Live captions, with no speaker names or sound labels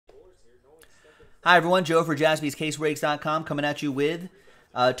Hi, everyone. Joe for JaspysCaseBreaks.com coming at you with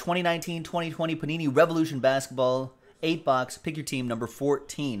 2019-2020 Panini Revolution Basketball 8-box. Pick your team number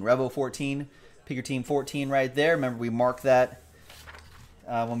 14. Revo 14. Pick your team 14 right there. Remember, we marked that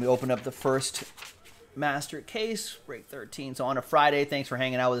when we opened up the first master case. Break 13. So on a Friday. Thanks for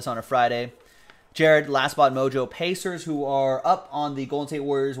hanging out with us on a Friday. Jared, Last Spot Mojo Pacers, who are up on the Golden State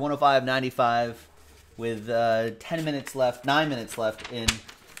Warriors 105-95 with 9 minutes left in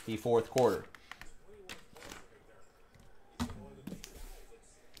the fourth quarter.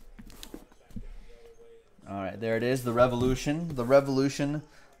 All right, there it is, the Revolution. The Revolution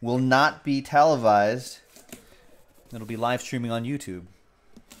will not be televised. It'll be live streaming on YouTube.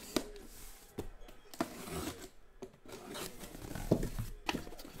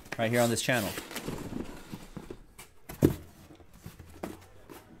 Right here on this channel.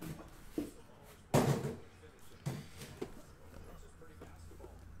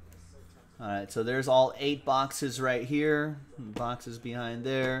 All right, so there's all 8 boxes right here. Boxes behind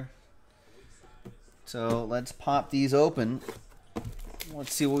there. So let's pop these open.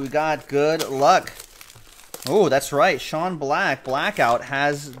 Let's see what we got. Good luck. Oh, that's right. Sean Black, Blackout,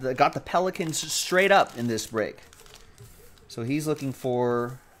 got the Pelicans straight up in this break. So he's looking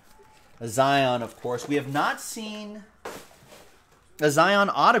for a Zion, of course. We have not seen a Zion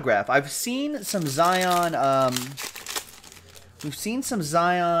autograph. I've seen some Zion, we've seen some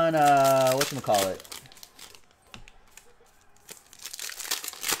Zion, whatchamacallit?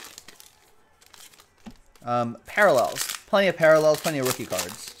 Parallels. Plenty of parallels, plenty of rookie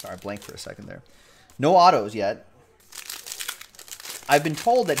cards. Sorry, I blanked for a second there. No autos yet. I've been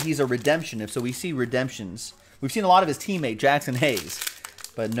told that he's a redemption, so we see redemptions. We've seen a lot of his teammate, Jackson Hayes,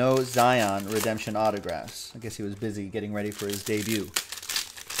 but no Zion redemption autographs. I guess he was busy getting ready for his debut.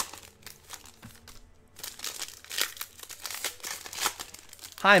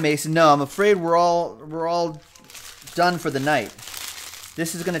 Hi, Mason. No, I'm afraid we're all done for the night.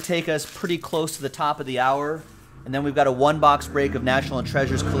 This is going to take us pretty close to the top of the hour, and then we've got a 1-box break of National and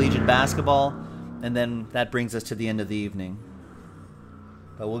Treasures Collegiate Basketball, and then that brings us to the end of the evening.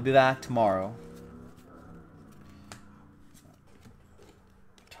 But we'll be back tomorrow.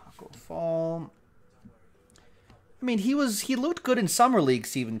 Taco Fall. I mean, he looked good in Summer League,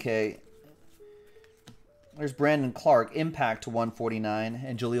 Stephen K. There's Brandon Clark, Impact to 149,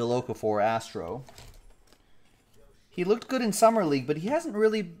 and Jahlil Okafor, Astro. He looked good in Summer League, but he hasn't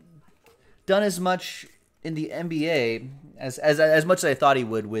really done as much in the NBA as much as I thought he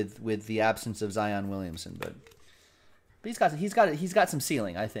would with the absence of Zion Williamson. But he's got some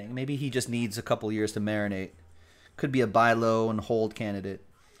ceiling, I think. Maybe he just needs a couple years to marinate. Could be a buy low and hold candidate.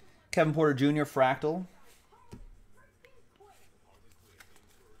 Kevin Porter Jr. Fractal.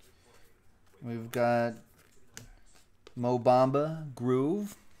 We've got Mo Bamba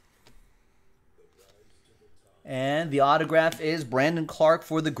Groove. And the autograph is Brandon Clark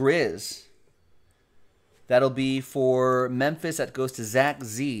for the Grizz. That'll be for Memphis. That goes to Zach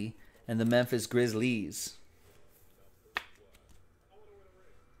Z and the Memphis Grizzlies.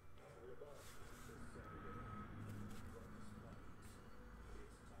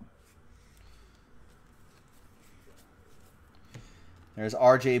 There's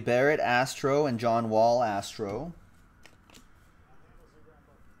R.J. Barrett, Astro, and John Wall, Astro.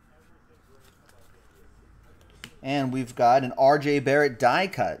 And we've got an R.J. Barrett die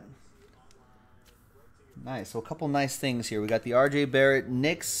cut. Nice. So a couple nice things here. We got the R.J. Barrett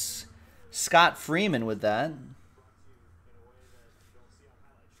Knicks, Scott Freeman with that.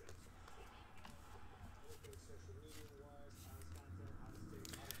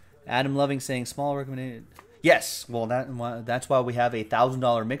 Adam Loving saying small recommended. Yes. Well, that's why we have a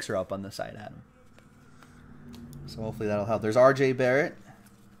 $1,000 mixer up on the site, Adam. So hopefully that'll help. There's R.J. Barrett.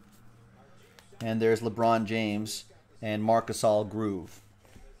 And there's LeBron James and Marc Gasol Groove.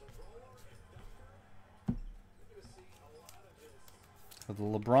 So the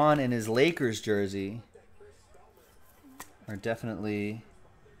LeBron in his Lakers jersey are definitely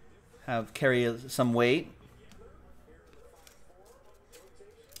carry some weight.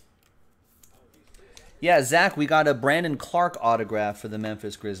 Yeah, Zach, we got a Brandon Clark autograph for the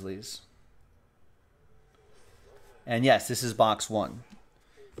Memphis Grizzlies. And yes, this is box 1.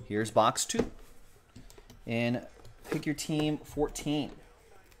 Here's box 2. And pick your team 14.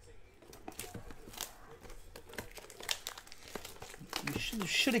 You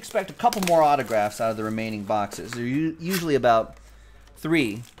should expect a couple more autographs out of the remaining boxes. They're usually about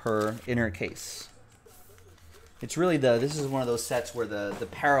 3 per inner case. It's really this is one of those sets where the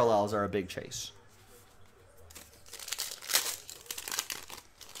parallels are a big chase.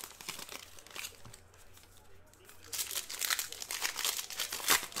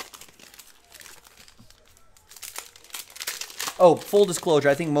 Oh, full disclosure,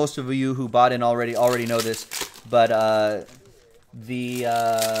 I think most of you who bought in already know this, but the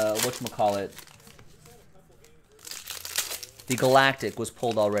whatchamacallit, the Galactic was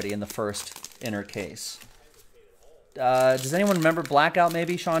pulled already in the first inner case. Does anyone remember Blackout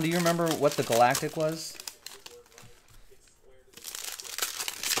maybe? Sean, do you remember what the Galactic was?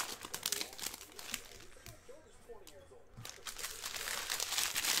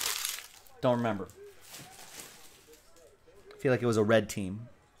 Don't remember. I feel like it was a red team.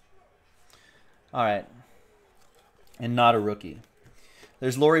 All right. And not a rookie.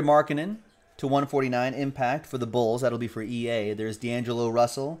 There's Lauri Markkanen to 149 Impact for the Bulls. That'll be for EA. There's D'Angelo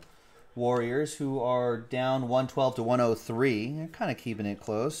Russell, Warriors, who are down 112 to 103. They're kind of keeping it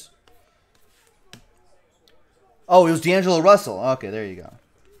close. Oh, it was D'Angelo Russell. Okay, there you go.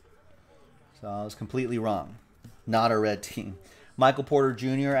 So I was completely wrong. Not a red team. Michael Porter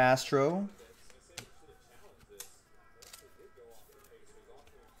Jr., Astro.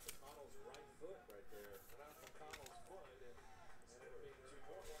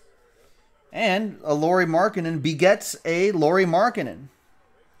 And a Lauri Markkanen begets a Lauri Markkanen.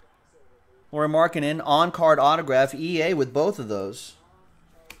 Lauri Markkanen on-card autograph, EA with both of those.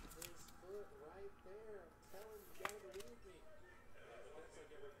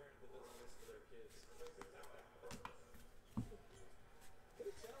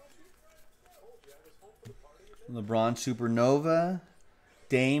 LeBron Supernova,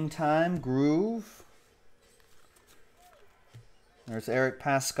 Dame Time, Groove. There's Eric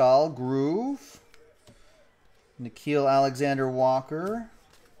Pascal, Groove. Nickeil Alexander-Walker.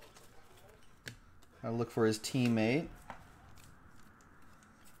 I'll look for his teammate.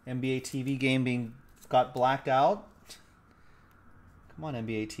 NBA TV game got blacked out. Come on,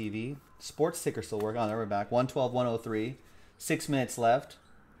 NBA TV. Sports ticker still working. Oh, there we're back. 112-103. 6 minutes left.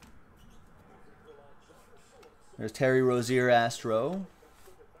 There's Terry Rozier, Astro.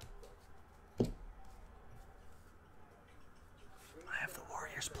 I have the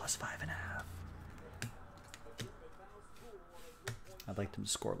Warriors plus 5.5. I'd like them to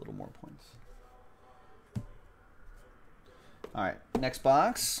score a little more points. All right, next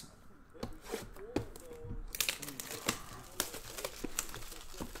box.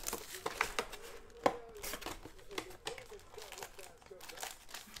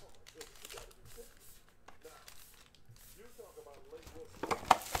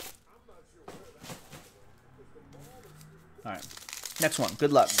 All right, next one.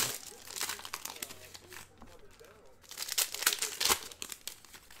 Good luck.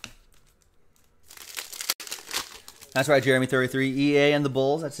 That's right, Jeremy 33. EA and the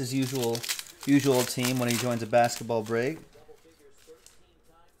Bulls. That's his usual team when he joins a basketball break.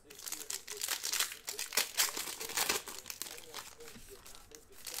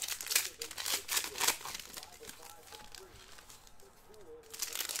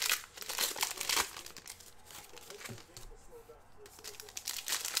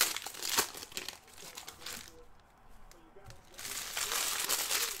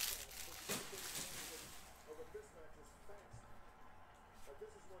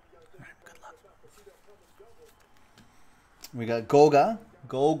 We got Goga.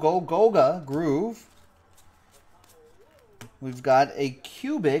 Goga, Groove. We've got a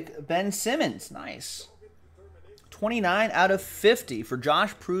cubic Ben Simmons. Nice. 29 out of 50 for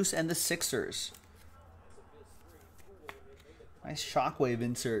Josh Pruce and the Sixers. Nice shockwave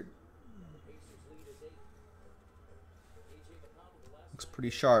insert. Looks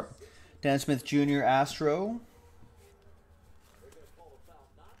pretty sharp. Dan Smith Jr., Astro.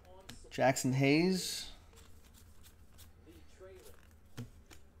 Jackson Hayes.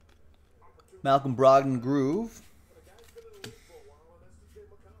 Malcolm Brogdon, Groove.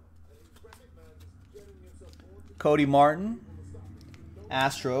 Cody Martin,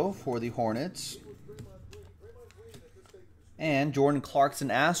 Astro for the Hornets. And Jordan Clarkson,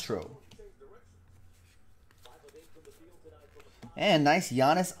 Astro. And nice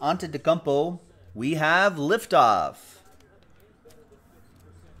Giannis Antetokounmpo. We have liftoff.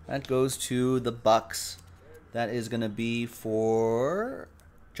 That goes to the Bucks. That is going to be for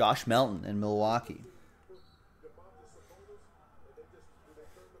Josh Melton in Milwaukee.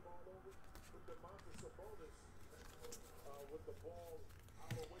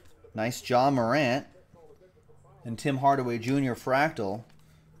 Nice Ja Morant and Tim Hardaway Jr. Fractal.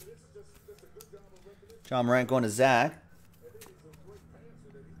 Ja Morant going to Zach.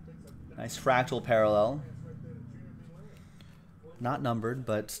 Nice Fractal parallel. Not numbered,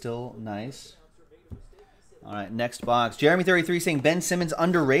 but still nice. All right, next box. Jeremy 33 saying Ben Simmons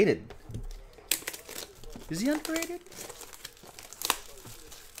underrated. Is he underrated?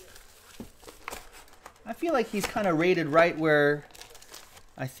 I feel like he's kind of rated right where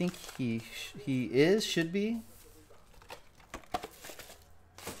I think he should be.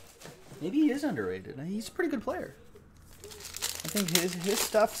 Maybe he is underrated. He's a pretty good player. I think his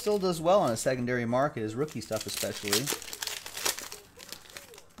stuff still does well on a secondary market, his rookie stuff especially.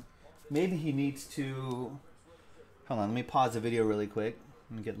 Maybe he needs to... Hold on, let me pause the video really quick.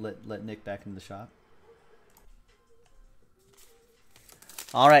 Let me let Nick back into the shop.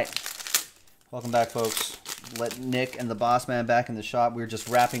 All right. Welcome back, folks. Let Nick and the boss man back in the shop. We're just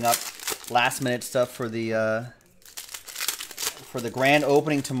wrapping up last minute stuff for the grand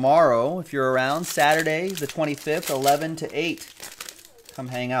opening tomorrow. If you're around, Saturday the 25th, 11 to 8. Come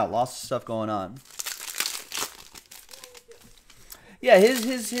hang out. Lots of stuff going on. Yeah, his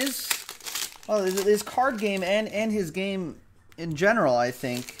card game and his game in general, I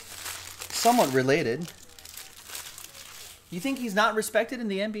think, somewhat related. You think he's not respected in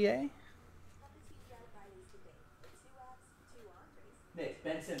the NBA? Nick,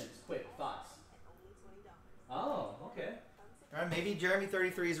 Ben Simmons, quick, thoughts? Oh, okay. All right, maybe Jeremy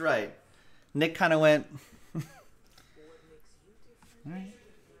 33 is right. Nick kind of went... All right.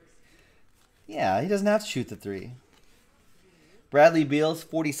 Yeah, he doesn't have to shoot the three. Bradley Beal's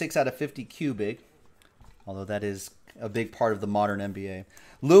 46 out of 50 cubic, although that is a big part of the modern NBA.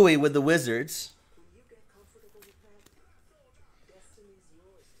 Louis with the Wizards.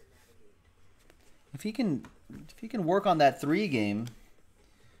 If he can work on that three game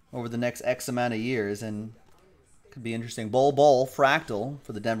over the next X amount of years, and it could be interesting. Bol Fractal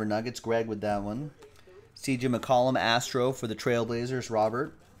for the Denver Nuggets. Greg with that one. C.J. McCollum, Astro for the Trailblazers.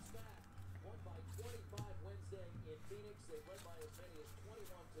 Robert.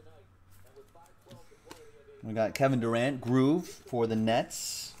 We got Kevin Durant, Groove for the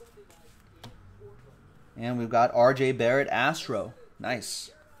Nets. And we've got R.J. Barrett, Astro.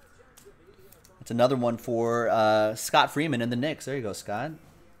 Nice. That's another one for Scott Freeman and the Knicks. There you go, Scott.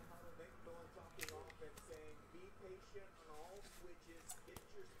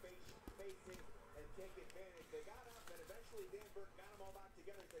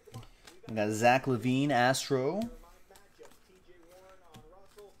 We got Zach LaVine, Astro.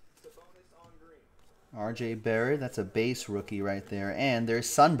 R.J. Barrett, that's a base rookie right there. And there's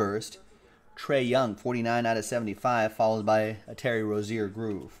Sunburst, Trae Young, 49 out of 75, followed by a Terry Rozier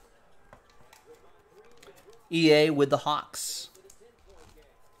Groove. EA with the Hawks.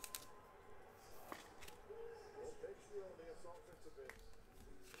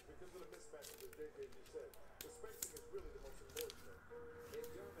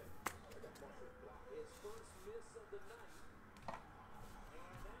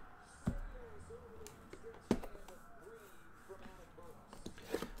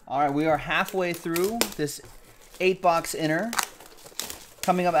 All right, we are halfway through this 8-box inner.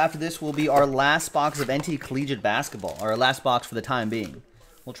 Coming up after this will be our last box of NT Collegiate Basketball, our last box for the time being.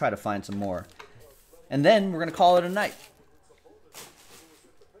 We'll try to find some more. And then we're going to call it a night.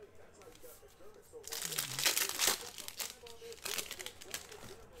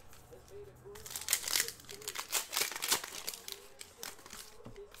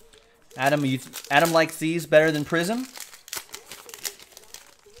 Adam likes these better than Prism?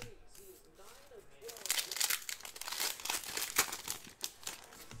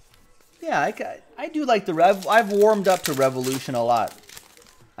 Yeah, I do like the Rev. I've warmed up to Revolution a lot.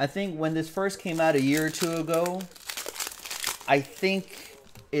 I think when this first came out a year or two ago, I think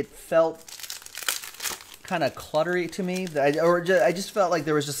it felt kind of cluttery to me. I just felt like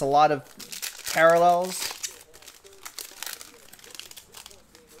there was just a lot of parallels.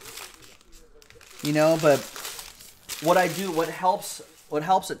 You know, but what helps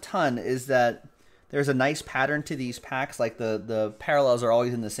a ton is that there's a nice pattern to these packs. Like the parallels are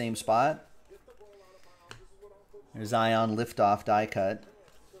always in the same spot. There's Zion Liftoff die cut.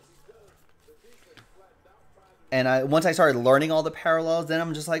 And once I started learning all the parallels, then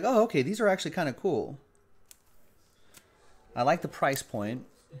I'm just like, oh, okay, these are actually kind of cool. I like the price point,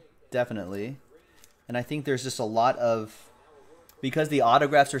 definitely. And I think there's just a lot of, because the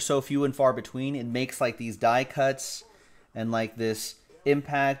autographs are so few and far between, it makes like these die cuts and like this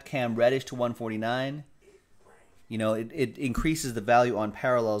Impact Cam Reddish to 149. You know, it increases the value on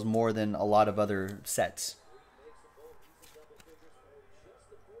parallels more than a lot of other sets.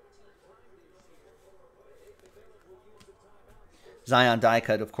 Zion die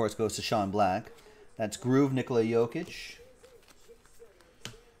cut, of course, goes to Sean Black. That's Groove, Nikola Jokic.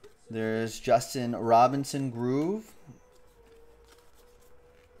 There's Justin Robinson, Groove.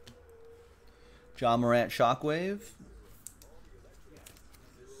 John Morant, Shockwave.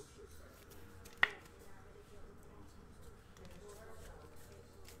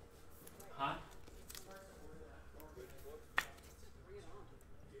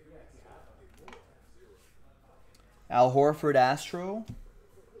 Al Horford Astro.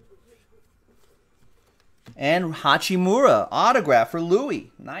 And Hachimura autograph for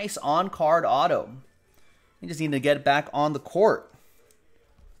Louis. Nice on-card auto. You just need to get it back on the court.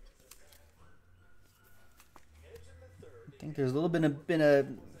 I think there's a little bit of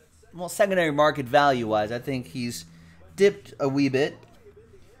well, secondary market value-wise, I think he's dipped a wee bit.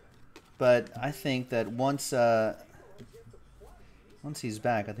 But I think that once he's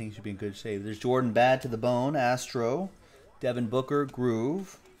back, I think he should be in good shape. There's Jordan Bad to the Bone, Astro. Devin Booker,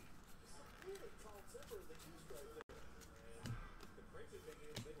 Groove.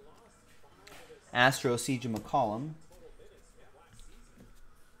 Astro, CJ McCollum.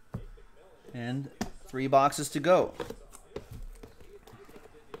 And 3 boxes to go.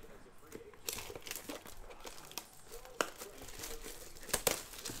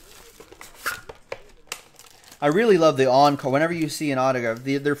 I really love the on-card. Whenever you see an autograph,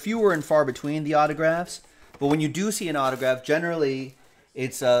 they're fewer and far between, the autographs. But when you do see an autograph, generally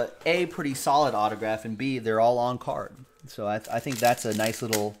it's A, pretty solid autograph, and B, they're all on card. So I think that's a nice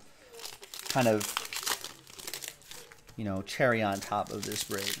little kind of, you know, cherry on top of this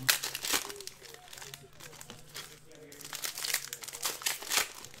break.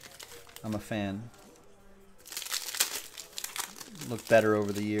 I'm a fan. Looked better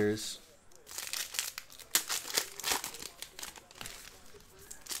over the years.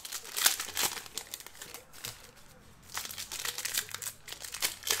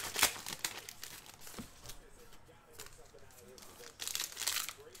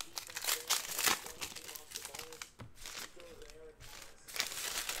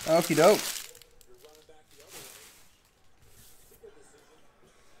 Okie doke.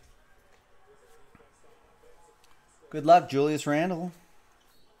 Good luck, Julius Randle.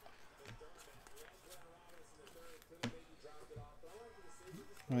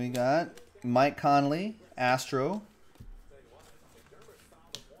 We got Mike Conley, Astro.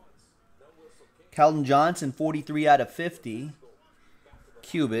 Keldon Johnson, 43 out of 50.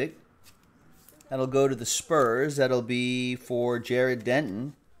 Cubic. That'll go to the Spurs. That'll be for Jared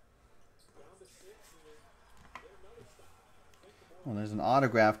Denton. Well, there's an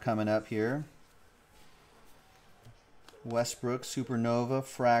autograph coming up here. Westbrook, Supernova,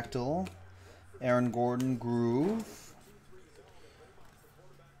 Fractal. Aaron Gordon, Groove.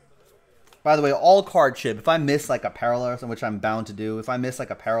 By the way, all card chip. If I miss like a parallel or something, which I'm bound to do, if I miss like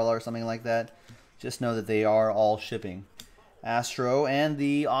a parallel or something like that, just know that they are all shipping. Astro, and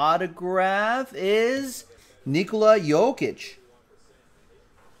the autograph is Nikola Jokic.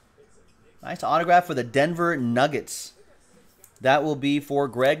 Nice autograph for the Denver Nuggets. That will be for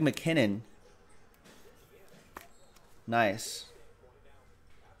Greg McKinnon. Nice.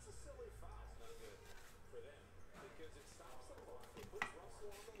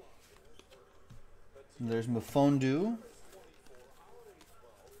 There's Mfondu.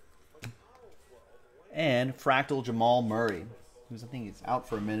 And Fractal Jamal Murray, who's I think he's out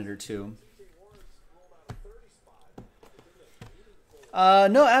for a minute or two.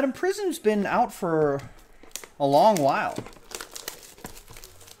 No, Adam Prism's been out for a long while.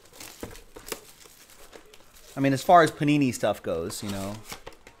 I mean, as far as Panini stuff goes, you know.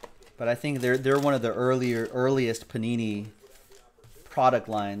 But I think they're one of the earliest Panini product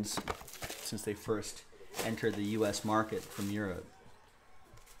lines since they first entered the U.S. market from Europe.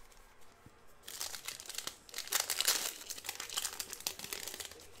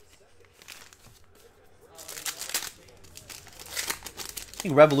 I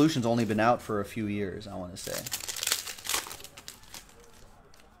think Revolution's only been out for a few years, I want to say.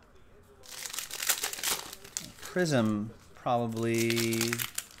 Prism probably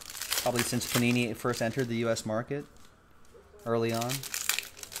since Panini first entered the U.S. market early on.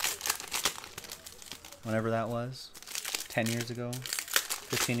 Whenever that was. 10 years ago?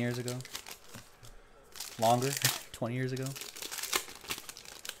 15 years ago? Longer? 20 years ago?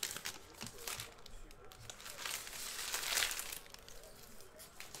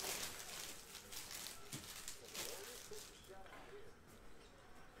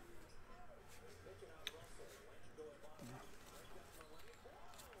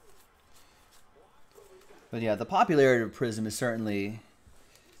 But yeah, the popularity of Prism is certainly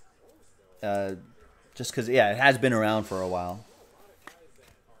just because, yeah, it has been around for a while.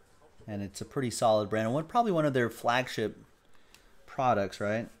 And it's a pretty solid brand. And probably one of their flagship products,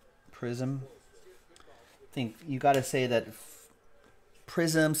 right? Prism. I think you got to say that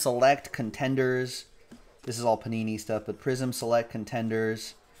Prism Select Contenders. This is all Panini stuff, but Prism Select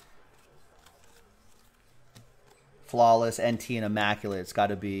Contenders. Flawless, NT, and Immaculate. It's got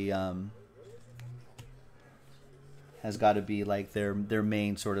to be... has got to be like their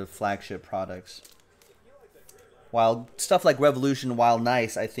main sort of flagship products. While stuff like Revolution, while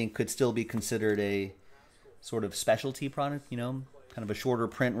nice, I think could still be considered a sort of specialty product, you know, kind of a shorter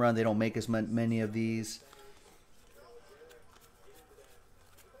print run. They don't make as many of these.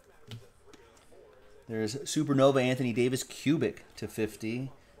 There's Supernova Anthony Davis Cubic to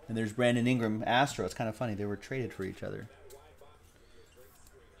 50. And there's Brandon Ingram Astro. It's kind of funny. They were traded for each other.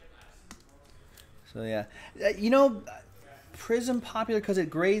 So, yeah. You know, Prism popular because it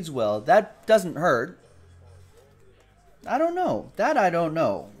grades well. That doesn't hurt. I don't know. That I don't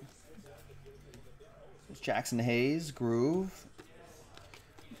know. There's Jackson Hayes, Groove.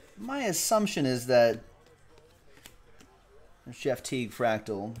 My assumption is that there's Jeff Teague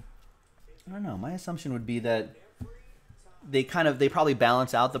Fractal. I don't know. My assumption would be that they probably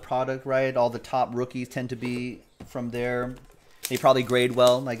balance out the product, right? All the top rookies tend to be from there. They probably grade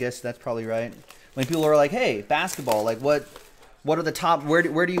well. I guess that's probably right. When people are like, "Hey, basketball, like what are the top? Where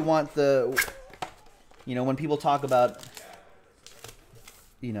do you want the?" You know, when people talk about,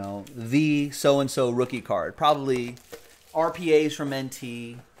 you know, the so and so rookie card, probably RPAs from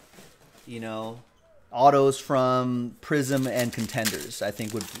NT, you know, autos from Prism and Contenders. I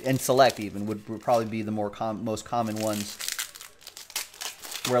think and Select even would probably be the most common ones.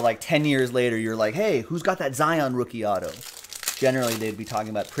 Where like 10 years later, you're like, hey, who's got that Zion rookie auto? Generally, they'd be talking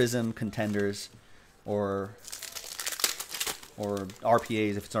about Prism, Contenders, or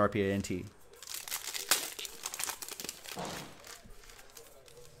RPAs if it's an RPA NT.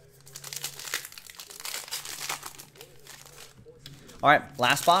 All right,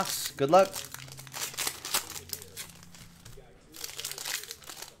 last box. Good luck.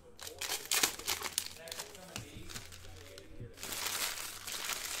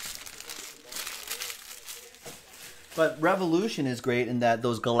 But Revolution is great in that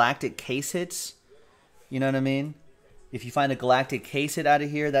those galactic case hits, you know what I mean? If you find a galactic case hit out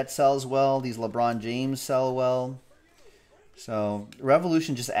of here, that sells well. These LeBron James sell well. So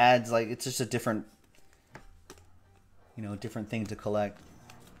Revolution just adds, like, it's just a different, you know, different thing to collect.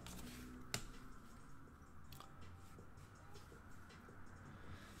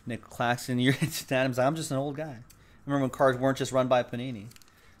 Nick Claxton, you're Adam's like, I'm just an old guy. I remember when cards weren't just run by Panini.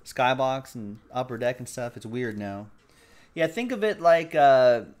 Skybox and Upper Deck and stuff, it's weird now. Yeah, think of it like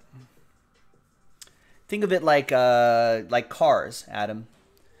cars, Adam.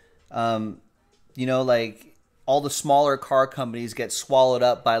 You know, like all the smaller car companies get swallowed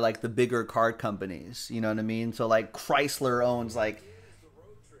up by like the bigger car companies. You know what I mean? So like Chrysler owns like,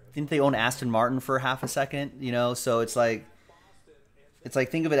 didn't they own Aston Martin for half a second? You know, so it's like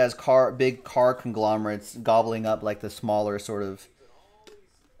think of it as big car conglomerates gobbling up like the smaller sort of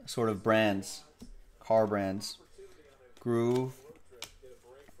brands, car brands. Groove,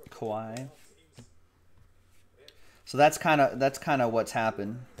 Kawhi. So that's kind of what's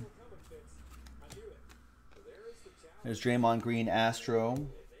happened. There's Draymond Green Astro.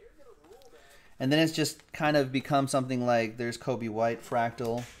 And then it's just kind of become something like there's Kobe White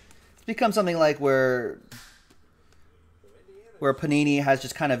Fractal. It's become something like where Panini has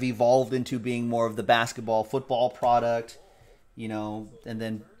just kind of evolved into being more of the basketball football product, you know, and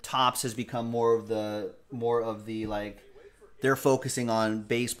then Topps has become more of the like they're focusing on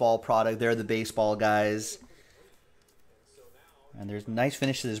baseball product. They're the baseball guys. And there's a nice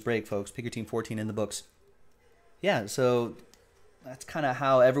finish to this break, folks. Pick your team 14 in the books. Yeah, so that's kind of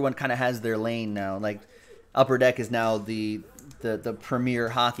how everyone kind of has their lane now. Like Upper Deck is now the premier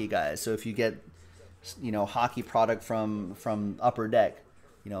hockey guys. So if you get, you know, hockey product from Upper Deck,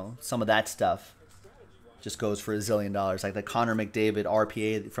 you know, some of that stuff just goes for $1 zillion. Like the Connor McDavid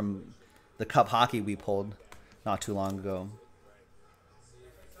RPA from the Cup Hockey we pulled not too long ago.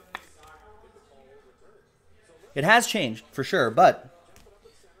 It has changed for sure, but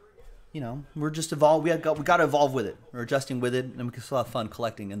you know, we're just evolve. We got to evolve with it. We're adjusting with it, and we can still have fun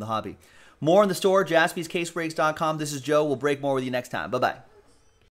collecting in the hobby. More in the store, jaspyscasebreaks.com. This is Joe. We'll break more with you next time. Bye bye.